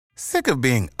Sick of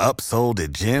being upsold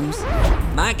at gyms?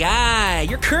 My guy,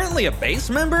 you're currently a base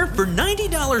member? For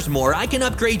 $90 more, I can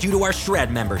upgrade you to our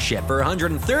Shred membership. For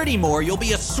 $130 more, you'll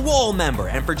be a Swole member.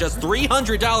 And for just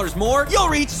 $300 more, you'll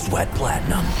reach Sweat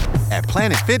Platinum. At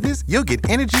Planet Fitness, you'll get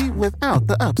energy without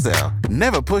the upsell.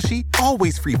 Never pushy,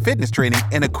 always free fitness training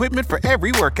and equipment for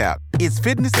every workout. It's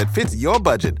fitness that fits your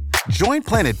budget. Join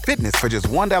Planet Fitness for just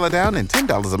 $1 down and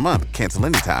 $10 a month. Cancel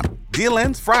anytime. Deal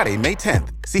ends Friday, May 10th.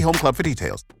 See Home Club for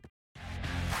details.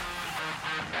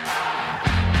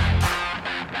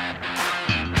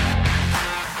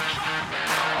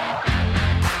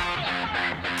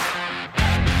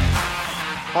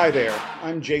 Hi there,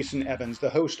 I'm Jason Evans, the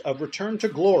host of Return to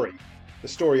Glory, the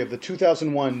story of the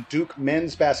 2001 Duke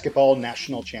men's basketball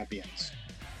national champions.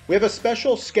 We have a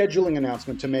special scheduling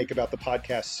announcement to make about the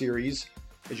podcast series.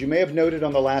 As you may have noted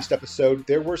on the last episode,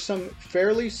 there were some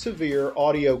fairly severe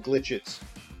audio glitches.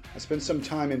 I spent some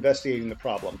time investigating the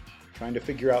problem, trying to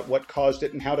figure out what caused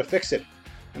it and how to fix it.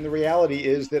 And the reality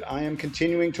is that I am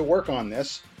continuing to work on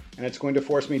this, and it's going to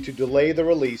force me to delay the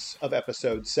release of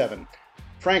episode 7.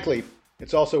 Frankly,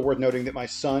 it's also worth noting that my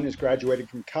son is graduating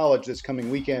from college this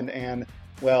coming weekend and,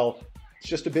 well, it's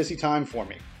just a busy time for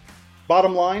me.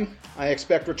 Bottom line, I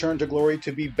expect Return to Glory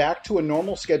to be back to a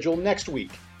normal schedule next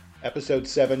week. Episode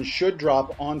 7 should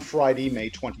drop on Friday, May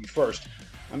 21st.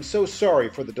 I'm so sorry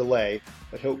for the delay,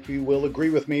 but hope you will agree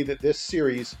with me that this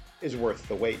series is worth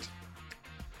the wait.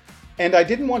 And I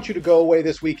didn't want you to go away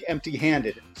this week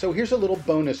empty-handed, so here's a little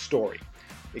bonus story.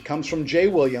 It comes from Jay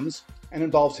Williams and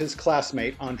involves his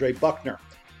classmate, Andre Buckner.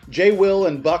 Jay, Will,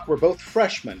 and Buck were both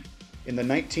freshmen in the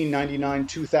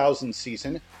 1999-2000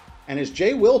 season, and as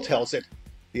Jay Will tells it,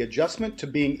 the adjustment to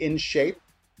being in shape,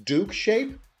 Duke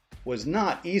shape, was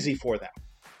not easy for them.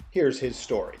 Here's his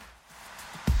story.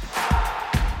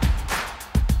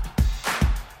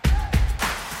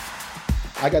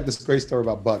 I got this great story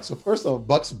about Buck. So first of all,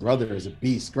 Buck's brother is a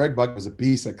beast. Greg Buck was a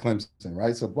beast at Clemson,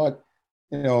 right? So Buck,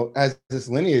 as this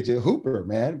lineage, a hooper,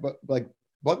 man. But like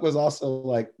Buck was also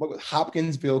like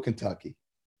Hopkinsville, Kentucky.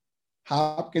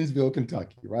 Hopkinsville,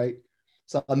 Kentucky, right?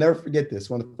 So I'll never forget this.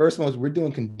 One of the first ones, we're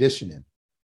doing conditioning.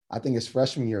 I think it's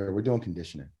freshman year, we're doing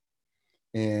conditioning.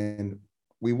 And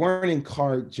we weren't in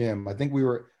Card Gym. I think we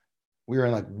were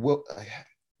in like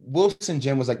Wilson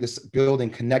Gym was like this building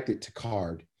connected to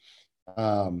Card.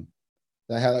 That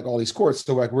had like all these courts.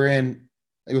 So like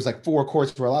it was like 4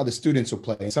 courts where a lot of the students would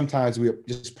play. And sometimes we would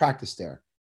just practice there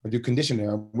or do conditioning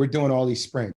there. We're doing all these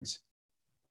sprints.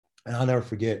 And I'll never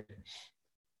forget,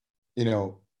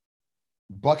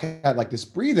 Buck had like this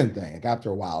breathing thing. Like after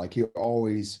a while, like he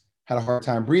always had a hard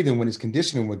time breathing when his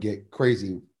conditioning would get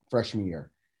crazy freshman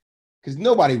year because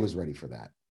nobody was ready for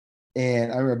that.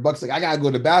 And I remember Buck's like, I got to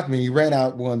go to the bathroom. He ran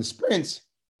out one of the sprints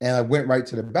and I went right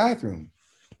to the bathroom.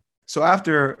 So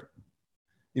after,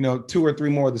 2 or 3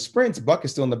 more of the sprints, Buck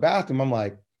is still in the bathroom. I'm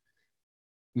like,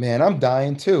 man, I'm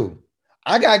dying too.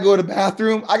 I got to go to the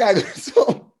bathroom.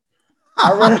 So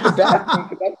I run to the bathroom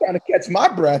because I'm trying to catch my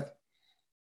breath.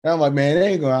 And I'm like, man, they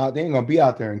ain't going to be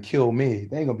out there and kill me.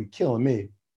 They ain't going to be killing me.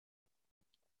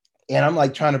 And I'm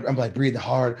like breathing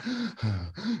hard.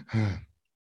 And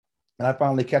I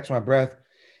finally catch my breath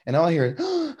and all I hear is,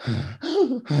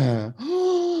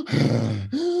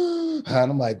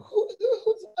 and I'm like, who's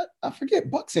that? I forget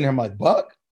Buck's in there. I'm like,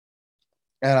 Buck.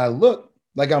 And I look,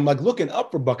 like I'm like looking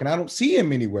up for Buck and I don't see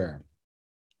him anywhere.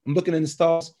 I'm looking in the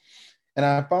stalls and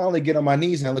I finally get on my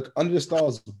knees and I look under the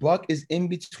stalls. Buck is in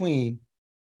between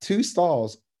 2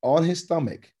 stalls on his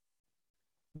stomach,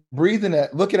 breathing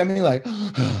looking at me like,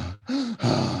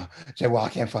 Jay, well, I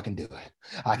can't fucking do it.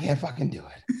 I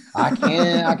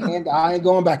ain't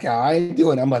going back out. I ain't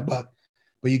doing it. I'm like, Buck,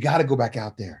 but you got to go back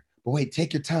out there. But wait,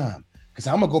 take your time. Because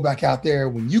I'm going to go back out there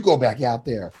when you go back out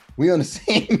there. We on the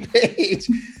same page.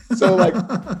 So like,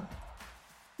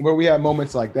 where we have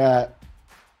moments like that,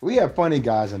 we have funny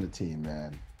guys on the team,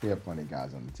 man. We have funny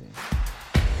guys on the team.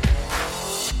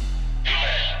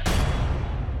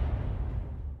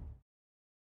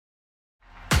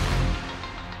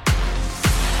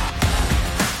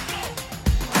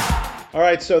 All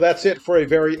right, so that's it for a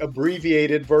very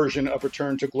abbreviated version of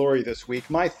Return to Glory this week.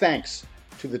 My thanks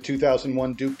to the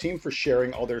 2001 Duke team for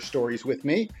sharing all their stories with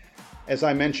me. As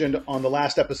I mentioned on the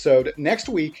last episode, next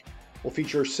week will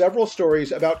feature several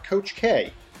stories about Coach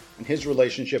K and his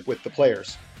relationship with the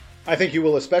players. I think you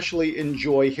will especially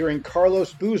enjoy hearing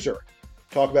Carlos Boozer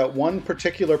talk about one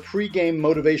particular pregame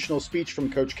motivational speech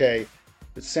from Coach K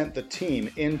that sent the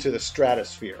team into the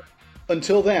stratosphere.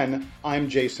 Until then, I'm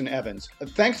Jason Evans.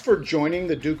 Thanks for joining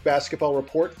the Duke Basketball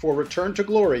Report for Return to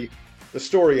Glory, the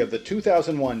story of the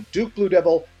 2001 Duke Blue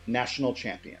Devil National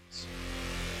Champions.